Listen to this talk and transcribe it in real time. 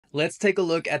Let's take a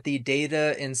look at the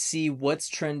data and see what's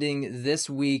trending this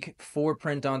week for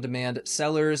print-on-demand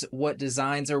sellers, what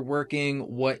designs are working,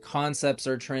 what concepts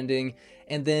are trending,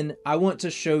 and then I want to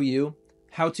show you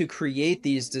how to create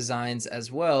these designs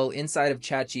as well inside of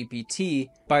ChatGPT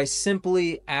by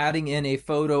simply adding in a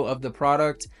photo of the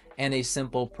product and a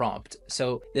simple prompt.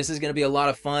 So this is going to be a lot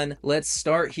of fun. Let's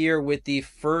start here with the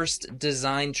first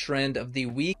design trend of the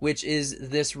week, which is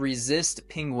this resist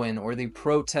penguin or the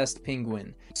protest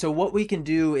penguin. So what we can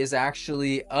do is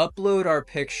actually upload our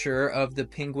picture of the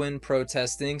penguin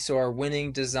protesting, so our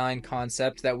winning design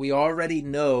concept that we already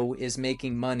know is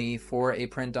making money for a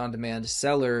print-on-demand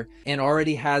seller and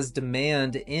already has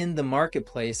demand in the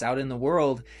marketplace out in the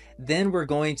world. Then we're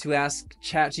going to ask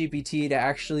ChatGPT to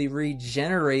actually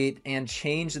regenerate and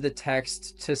change the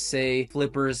text to say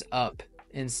flippers up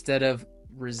instead of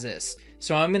resist.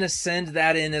 So I'm going to send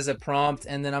that in as a prompt,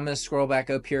 and then I'm going to scroll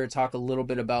back up here and talk a little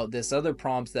bit about this other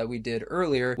prompt that we did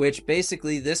earlier, which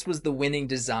basically this was the winning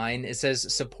design. It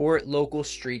says support local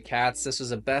street cats. This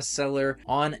was a bestseller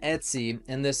on Etsy,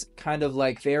 and this kind of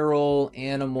like feral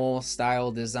animal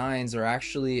style designs are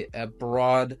actually a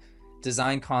broad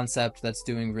design concept that's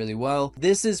doing really well.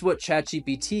 This is what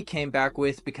ChatGPT came back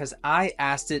with because I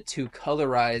asked it to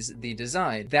colorize the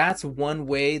design. That's one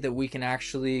way that we can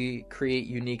actually create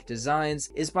unique designs,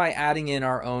 is by adding in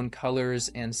our own colors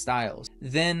and styles.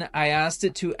 Then I asked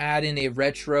it to add in a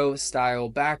retro style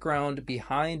background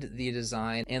behind the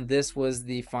design, and this was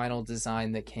the final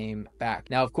design that came back.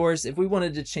 Now, of course, if we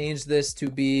wanted to change this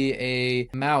to be a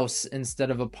mouse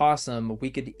instead of a possum, we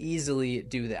could easily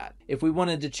do that. If we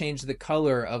wanted to change the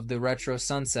color of the retro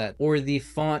sunset or the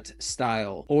font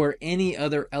style or any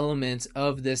other element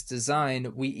of this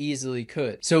design, we easily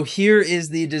could. So here is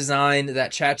the design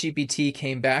that ChatGPT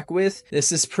came back with.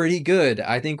 This is pretty good.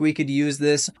 I think we could use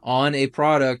this on a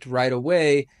product right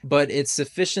away, but it's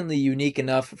sufficiently unique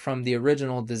enough from the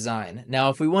original design. Now,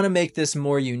 if we want to make this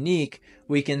more unique,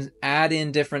 we can add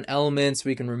in different elements,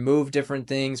 we can remove different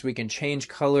things, we can change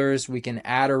colors, we can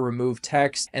add or remove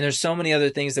text, and there's so many other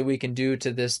things that we can do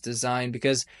to this design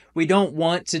because we don't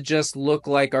want to just look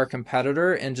like our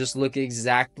competitor and just look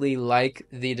exactly like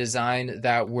the design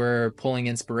that we're pulling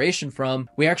inspiration from.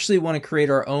 We actually want to create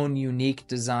our own unique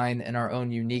design and our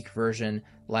own unique version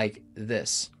like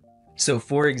this. So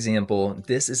for example,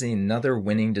 this is another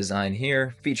winning design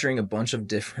here featuring a bunch of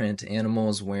different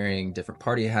animals wearing different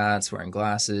party hats, wearing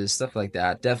glasses, stuff like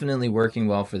that. Definitely working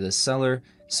well for this seller.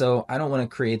 So I don't want to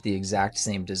create the exact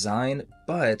same design,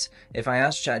 but if I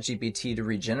ask ChatGPT to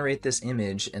regenerate this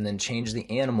image and then change the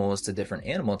animals to different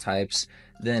animal types,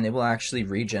 then it will actually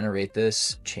regenerate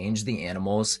this, change the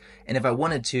animals. And if I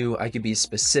wanted to, I could be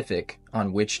specific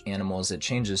on which animals it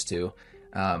changes to.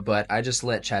 But I just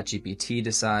let ChatGPT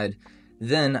decide.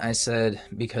 Then I said,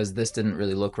 because this didn't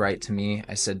really look right to me,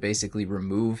 I said basically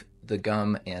remove the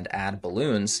gum and add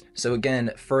balloons. So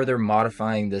again, further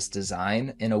modifying this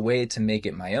design in a way to make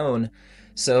it my own.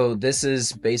 So this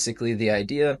is basically the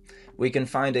idea. We can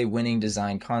find a winning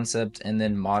design concept and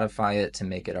then modify it to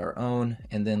make it our own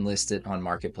and then list it on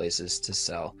marketplaces to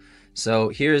sell. So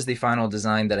here's the final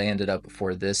design that I ended up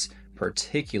for this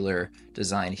particular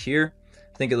design here.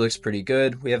 I think it looks pretty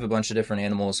good. We have a bunch of different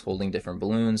animals holding different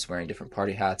balloons, wearing different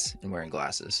party hats, and wearing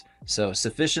glasses. So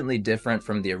sufficiently different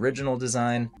from the original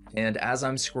design. And as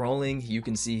I'm scrolling, you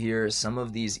can see here some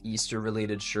of these Easter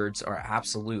related shirts are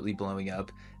absolutely blowing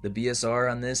up. The BSR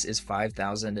on this is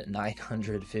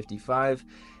 5,955.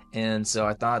 And so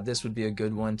I thought this would be a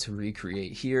good one to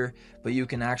recreate here, but you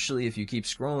can actually, if you keep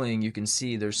scrolling, you can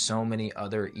see there's so many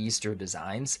other Easter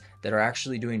designs that are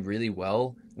actually doing really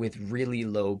well with really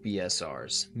low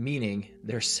BSRs, meaning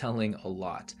they're selling a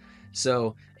lot.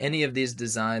 So any of these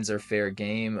designs are fair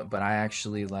game, but I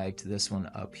actually liked this one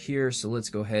up here. So let's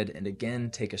go ahead and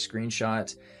again, take a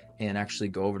screenshot and actually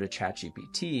go over to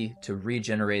ChatGPT to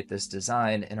regenerate this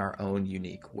design in our own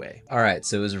unique way. All right,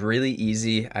 so it was really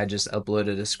easy. I just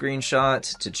uploaded a screenshot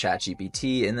to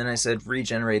ChatGPT and then I said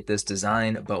regenerate this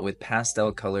design, but with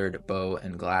pastel colored bow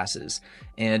and glasses.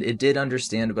 And it did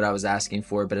understand what I was asking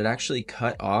for, but it actually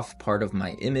cut off part of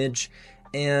my image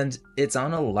and it's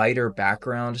on a lighter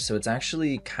background, so it's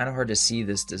actually kind of hard to see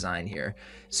this design here.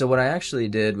 So what I actually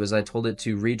did was I told it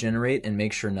to regenerate and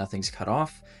make sure nothing's cut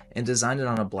off and designed it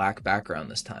on a black background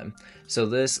this time. So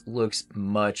this looks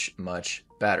much, much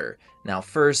better. Now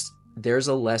first, there's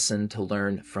a lesson to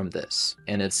learn from this,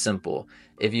 and it's simple.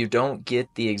 If you don't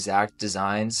get the exact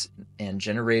designs and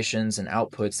generations and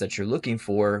outputs that you're looking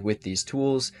for with these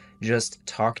tools, just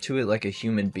talk to it like a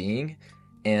human being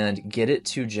and get it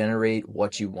to generate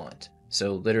what you want.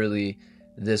 So literally,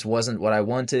 this wasn't what I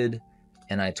wanted,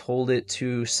 and I told it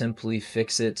to simply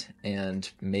fix it and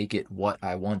make it what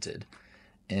I wanted.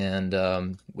 And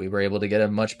we were able to get a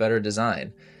much better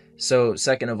design. So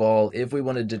second of all, if we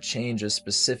wanted to change a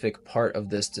specific part of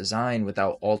this design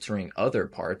without altering other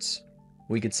parts,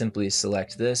 we could simply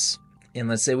select this. And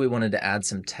let's say we wanted to add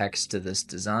some text to this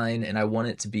design and I want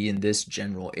it to be in this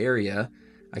general area.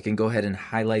 I can go ahead and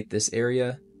highlight this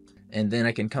area, and then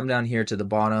I can come down here to the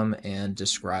bottom and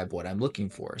describe what I'm looking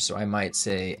for. So I might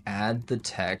say add the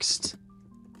text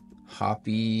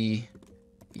Happy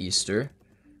Easter.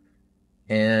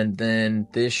 And then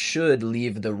this should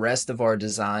leave the rest of our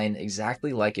design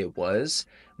exactly like it was,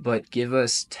 but give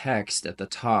us text at the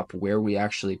top where we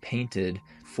actually painted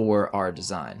for our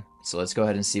design. So let's go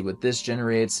ahead and see what this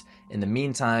generates. In the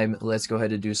meantime, let's go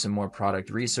ahead and do some more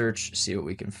product research, see what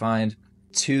we can find.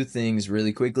 Two things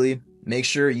really quickly. Make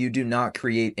sure you do not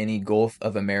create any Gulf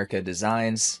of America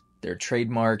designs. They're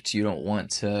trademarked. You don't want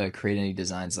to create any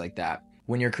designs like that.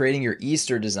 When you're creating your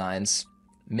Easter designs,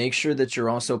 make sure that you're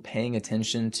also paying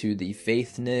attention to the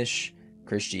faith niche,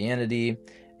 Christianity,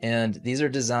 and these are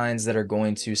designs that are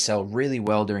going to sell really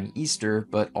well during Easter,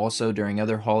 but also during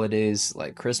other holidays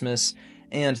like Christmas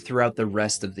and throughout the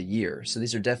rest of the year. So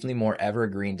these are definitely more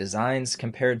evergreen designs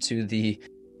compared to the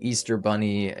Easter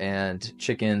bunny and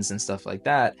chickens and stuff like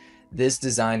that. This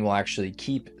design will actually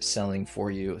keep selling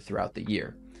for you throughout the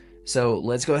year. So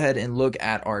let's go ahead and look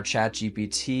at our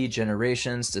ChatGPT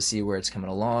generations to see where it's coming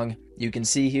along. You can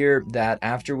see here that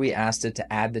after we asked it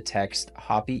to add the text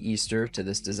Happy Easter to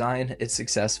this design, it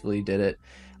successfully did it.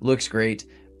 Looks great,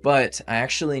 but I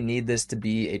actually need this to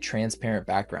be a transparent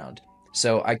background.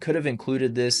 So I could have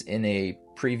included this in a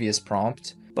previous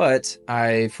prompt, but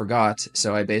I forgot.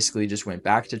 So I basically just went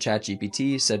back to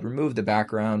ChatGPT, said remove the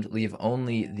background, leave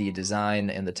only the design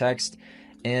and the text.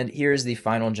 And here's the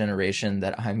final generation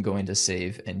that I'm going to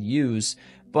save and use.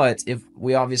 But if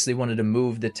we obviously wanted to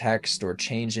move the text or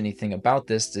change anything about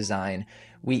this design,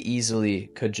 we easily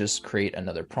could just create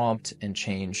another prompt and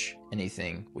change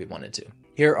anything we wanted to.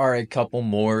 Here are a couple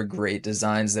more great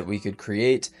designs that we could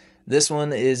create. This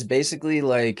one is basically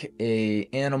like a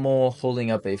animal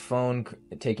holding up a phone,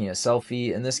 taking a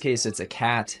selfie. In this case, it's a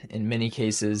cat. In many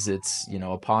cases, it's,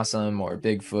 a possum or a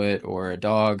Bigfoot or a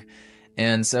dog.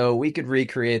 And so we could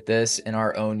recreate this in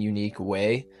our own unique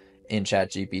way in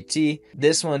ChatGPT.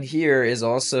 This one here is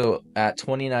also at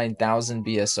 29,000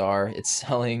 BSR. It's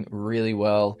selling really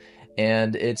well.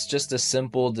 And it's just a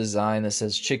simple design that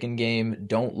says chicken game,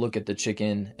 don't look at the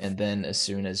chicken. And then as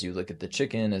soon as you look at the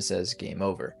chicken, it says game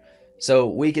over. So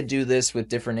we could do this with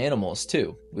different animals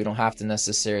too. We don't have to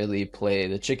necessarily play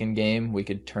the chicken game. We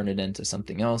could turn it into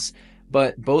something else.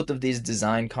 But both of these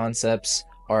design concepts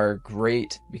are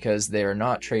great because they are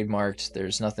not trademarked.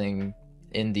 There's nothing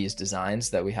in these designs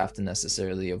that we have to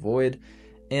necessarily avoid,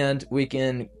 and we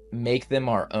can make them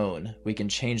our own. We can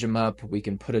change them up, we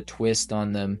can put a twist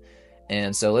on them.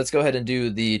 And so let's go ahead and do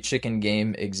the chicken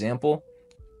game example.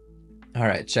 All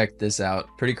right, check this out.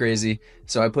 Pretty crazy.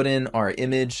 So I put in our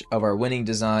image of our winning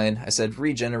design. I said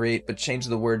regenerate, but change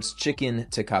the words chicken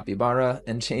to capybara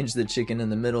and change the chicken in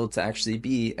the middle to actually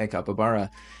be a capybara.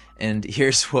 And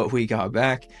here's what we got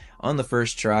back. On the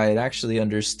first try, it actually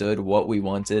understood what we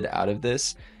wanted out of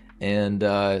this, and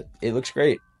it looks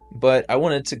great. But I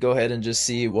wanted to go ahead and just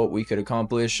see what we could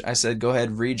accomplish. I said go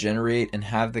ahead, regenerate, and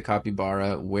have the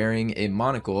capybara wearing a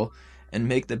monocle and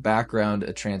make the background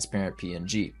a transparent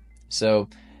PNG. So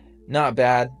not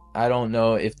bad. I don't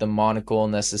know if the monocle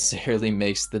necessarily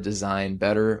makes the design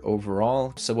better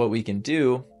overall. So what we can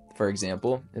do, for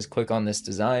example, is click on this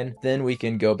design. Then we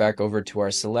can go back over to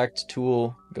our select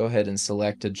tool, go ahead and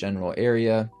select a general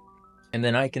area. And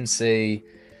then I can say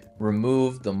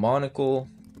remove the monocle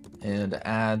and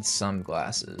add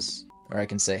sunglasses. Or I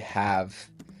can say have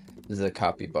the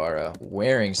capybara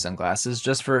wearing sunglasses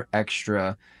just for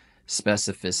extra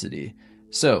specificity.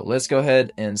 So let's go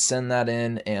ahead and send that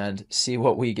in and see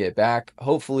what we get back.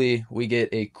 Hopefully we get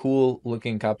a cool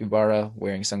looking capybara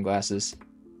wearing sunglasses.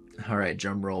 All right,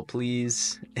 drum roll,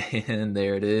 please. And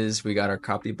there it is. We got our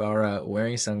capybara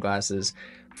wearing sunglasses.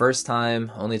 First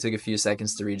time, only took a few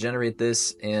seconds to regenerate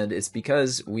this, and it's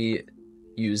because we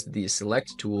used the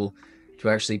select tool to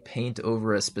actually paint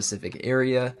over a specific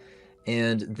area,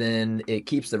 and then it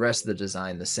keeps the rest of the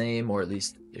design the same, or at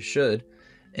least it should,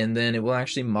 and then it will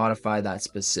actually modify that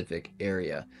specific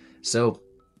area. So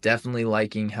definitely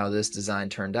liking how this design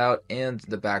turned out, and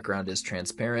the background is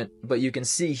transparent, but you can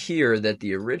see here that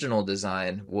the original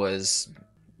design was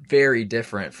very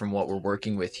different from what we're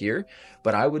working with here.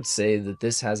 But I would say that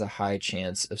this has a high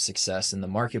chance of success in the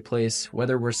marketplace,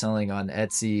 whether we're selling on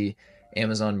Etsy,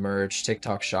 Amazon Merch,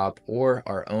 TikTok Shop, or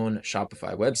our own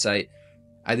Shopify website.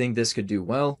 I think this could do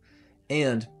well,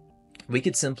 and we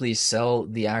could simply sell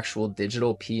the actual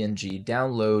digital PNG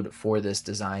download for this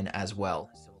design as well.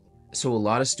 So a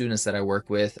lot of students that I work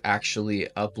with actually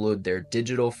upload their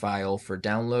digital file for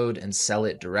download and sell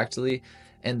it directly.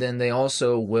 And then they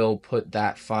also will put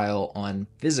that file on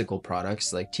physical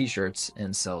products like t-shirts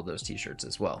and sell those t-shirts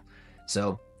as well.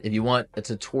 So if you want a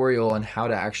tutorial on how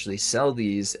to actually sell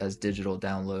these as digital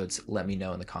downloads, let me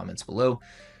know in the comments below.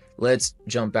 Let's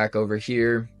jump back over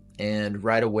here, and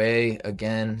right away,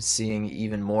 again, seeing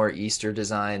even more Easter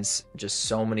designs, just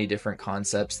so many different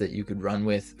concepts that you could run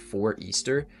with for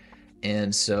Easter.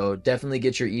 And so definitely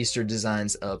get your Easter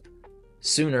designs up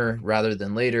sooner rather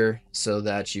than later so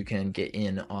that you can get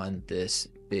in on this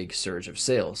big surge of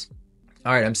sales.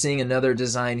 All right, I'm seeing another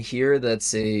design here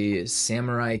that's a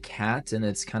samurai cat, and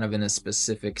it's kind of in a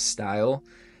specific style.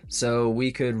 So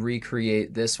we could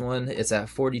recreate this one. It's at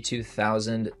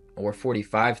 42,000 or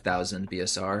 45,000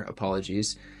 BSR,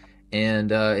 apologies.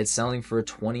 And it's selling for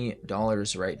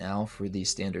 $20 right now for the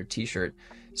standard t-shirt.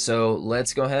 So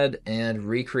let's go ahead and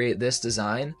recreate this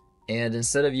design. And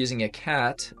instead of using a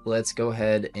cat, let's go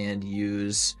ahead and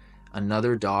use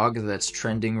another dog that's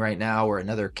trending right now, or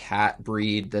another cat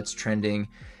breed that's trending.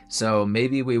 So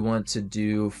maybe we want to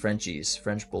do Frenchies,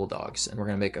 French bulldogs, and we're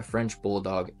gonna make a French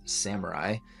bulldog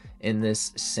samurai in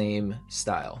this same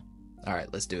style. All right,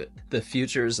 let's do it. The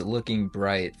future's looking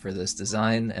bright for this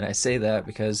design, and I say that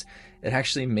because it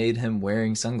actually made him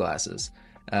wearing sunglasses.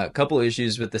 A couple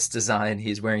issues with this design.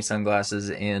 He's wearing sunglasses,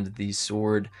 and the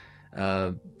sword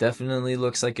definitely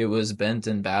looks like it was bent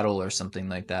in battle or something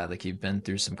like that. Like he'd been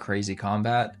through some crazy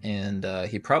combat, and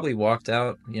he probably walked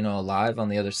out, alive on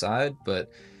the other side, but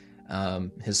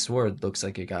his sword looks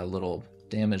like it got a little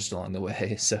damaged along the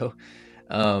way. So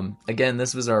again,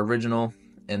 this was our original,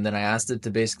 and then I asked it to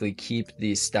basically keep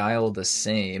the style the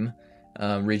same,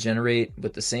 regenerate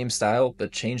with the same style,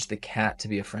 but change the cat to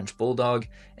be a French bulldog.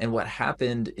 And what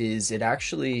happened is it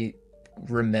actually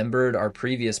remembered our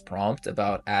previous prompt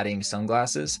about adding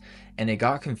sunglasses, and it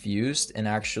got confused and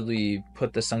actually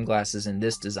put the sunglasses in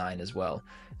this design as well.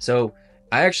 So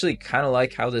I actually kind of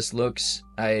like how this looks.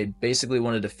 I basically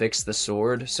wanted to fix the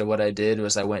sword, so what I did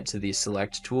was I went to the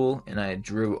select tool and I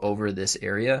drew over this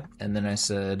area, and then I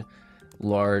said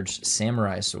large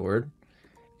samurai sword,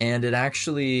 and it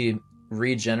actually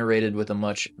regenerated with a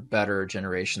much better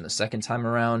generation the second time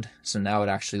around. So now it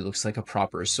actually looks like a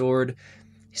proper sword.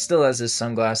 He still has his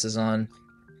sunglasses on.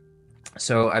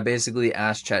 So I basically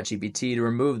asked ChatGPT to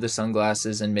remove the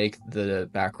sunglasses and make the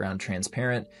background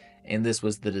transparent, and this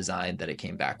was the design that it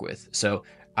came back with. So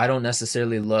I don't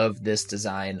necessarily love this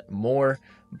design more,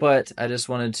 but I just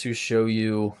wanted to show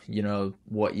you,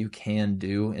 what you can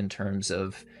do in terms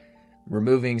of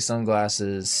removing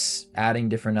sunglasses, adding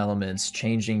different elements,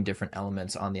 changing different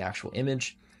elements on the actual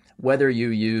image, whether you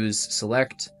use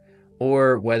select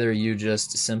or whether you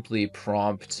just simply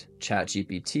prompt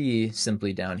ChatGPT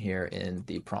simply down here in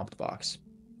the prompt box.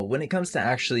 When it comes to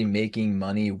actually making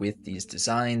money with these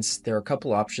designs, there are a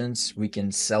couple options. We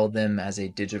can sell them as a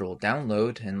digital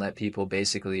download and let people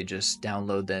basically just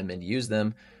download them and use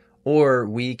them. Or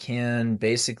we can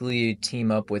basically team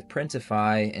up with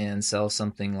Printify and sell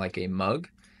something like a mug.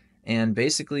 And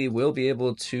basically we'll be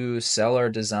able to sell our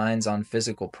designs on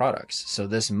physical products. So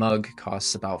this mug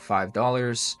costs about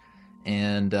 $5.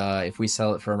 And if we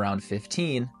sell it for around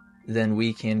 15, then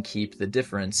we can keep the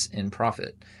difference in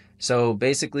profit. So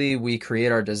basically we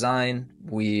create our design,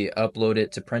 we upload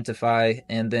it to Printify,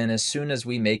 and then as soon as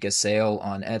we make a sale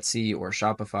on Etsy or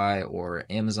Shopify or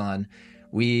Amazon,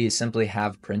 we simply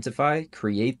have Printify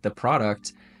create the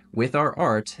product with our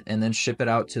art and then ship it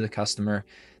out to the customer.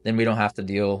 Then we don't have to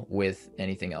deal with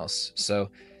anything else. So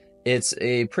it's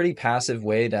a pretty passive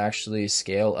way to actually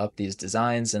scale up these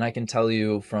designs. And I can tell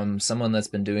you from someone that's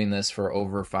been doing this for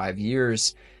over 5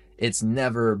 years, it's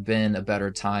never been a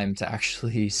better time to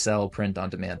actually sell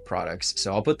print-on-demand products.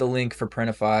 So I'll put the link for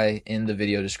Printify in the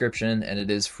video description, and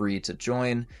it is free to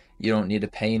join. You don't need to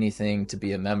pay anything to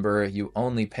be a member. You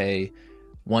only pay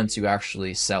once you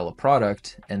actually sell a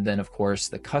product, and then of course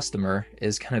the customer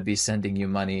is going to be sending you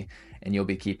money and you'll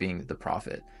be keeping the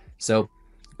profit. So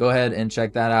go ahead and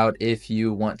check that out if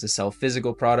you want to sell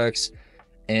physical products.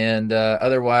 And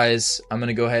otherwise, I'm going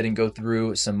to go ahead and go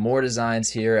through some more designs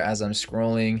here as I'm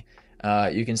scrolling.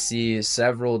 You can see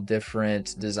several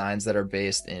different designs that are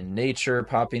based in nature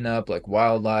popping up, like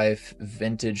wildlife,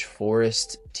 vintage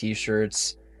forest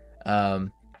t-shirts.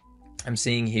 I'm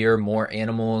seeing here more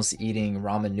animals eating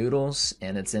ramen noodles,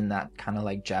 and it's in that kind of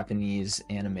like Japanese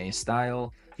anime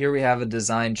style. Here we have a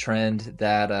design trend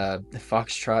that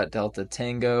Foxtrot Delta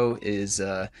Tango is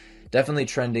definitely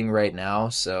trending right now.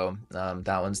 So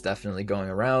that one's definitely going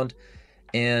around,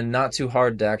 and not too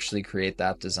hard to actually create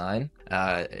that design.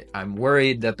 I'm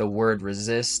worried that the word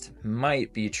resist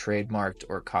might be trademarked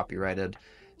or copyrighted.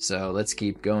 So let's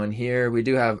keep going here. We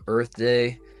do have Earth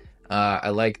Day. I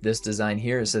like this design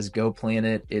here. It says "Go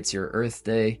Planet, it's your Earth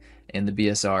Day," and the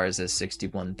BSR is at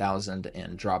 61,000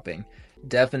 and dropping.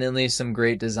 Definitely some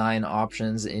great design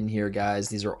options in here, guys.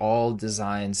 These are all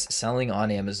designs selling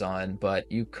on Amazon, but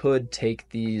you could take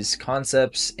these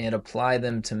concepts and apply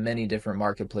them to many different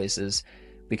marketplaces,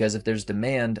 because if there's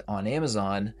demand on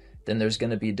Amazon, then there's going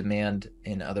to be demand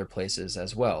in other places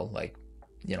as well, like,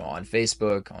 on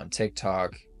Facebook, on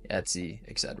TikTok, Etsy,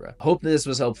 etc. Hope this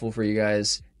was helpful for you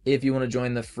guys. If you want to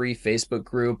join the free Facebook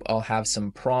group, I'll have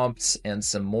some prompts and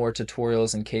some more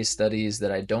tutorials and case studies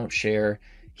that I don't share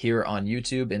here on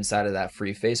YouTube inside of that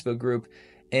free Facebook group.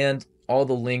 And all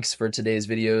the links for today's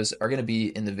videos are going to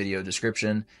be in the video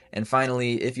description. And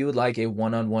finally, if you would like a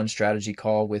one-on-one strategy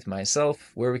call with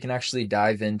myself where we can actually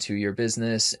dive into your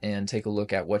business and take a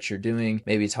look at what you're doing,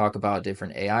 maybe talk about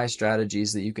different AI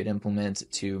strategies that you could implement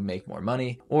to make more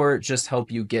money, or just help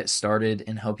you get started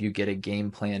and help you get a game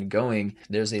plan going,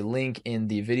 there's a link in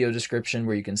the video description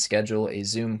where you can schedule a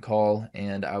Zoom call,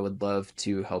 and I would love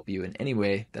to help you in any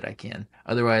way that I can.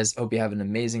 Otherwise, hope you have an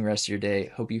amazing rest of your day.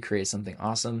 Hope you create something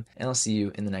awesome, and I'll see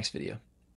you in the next video.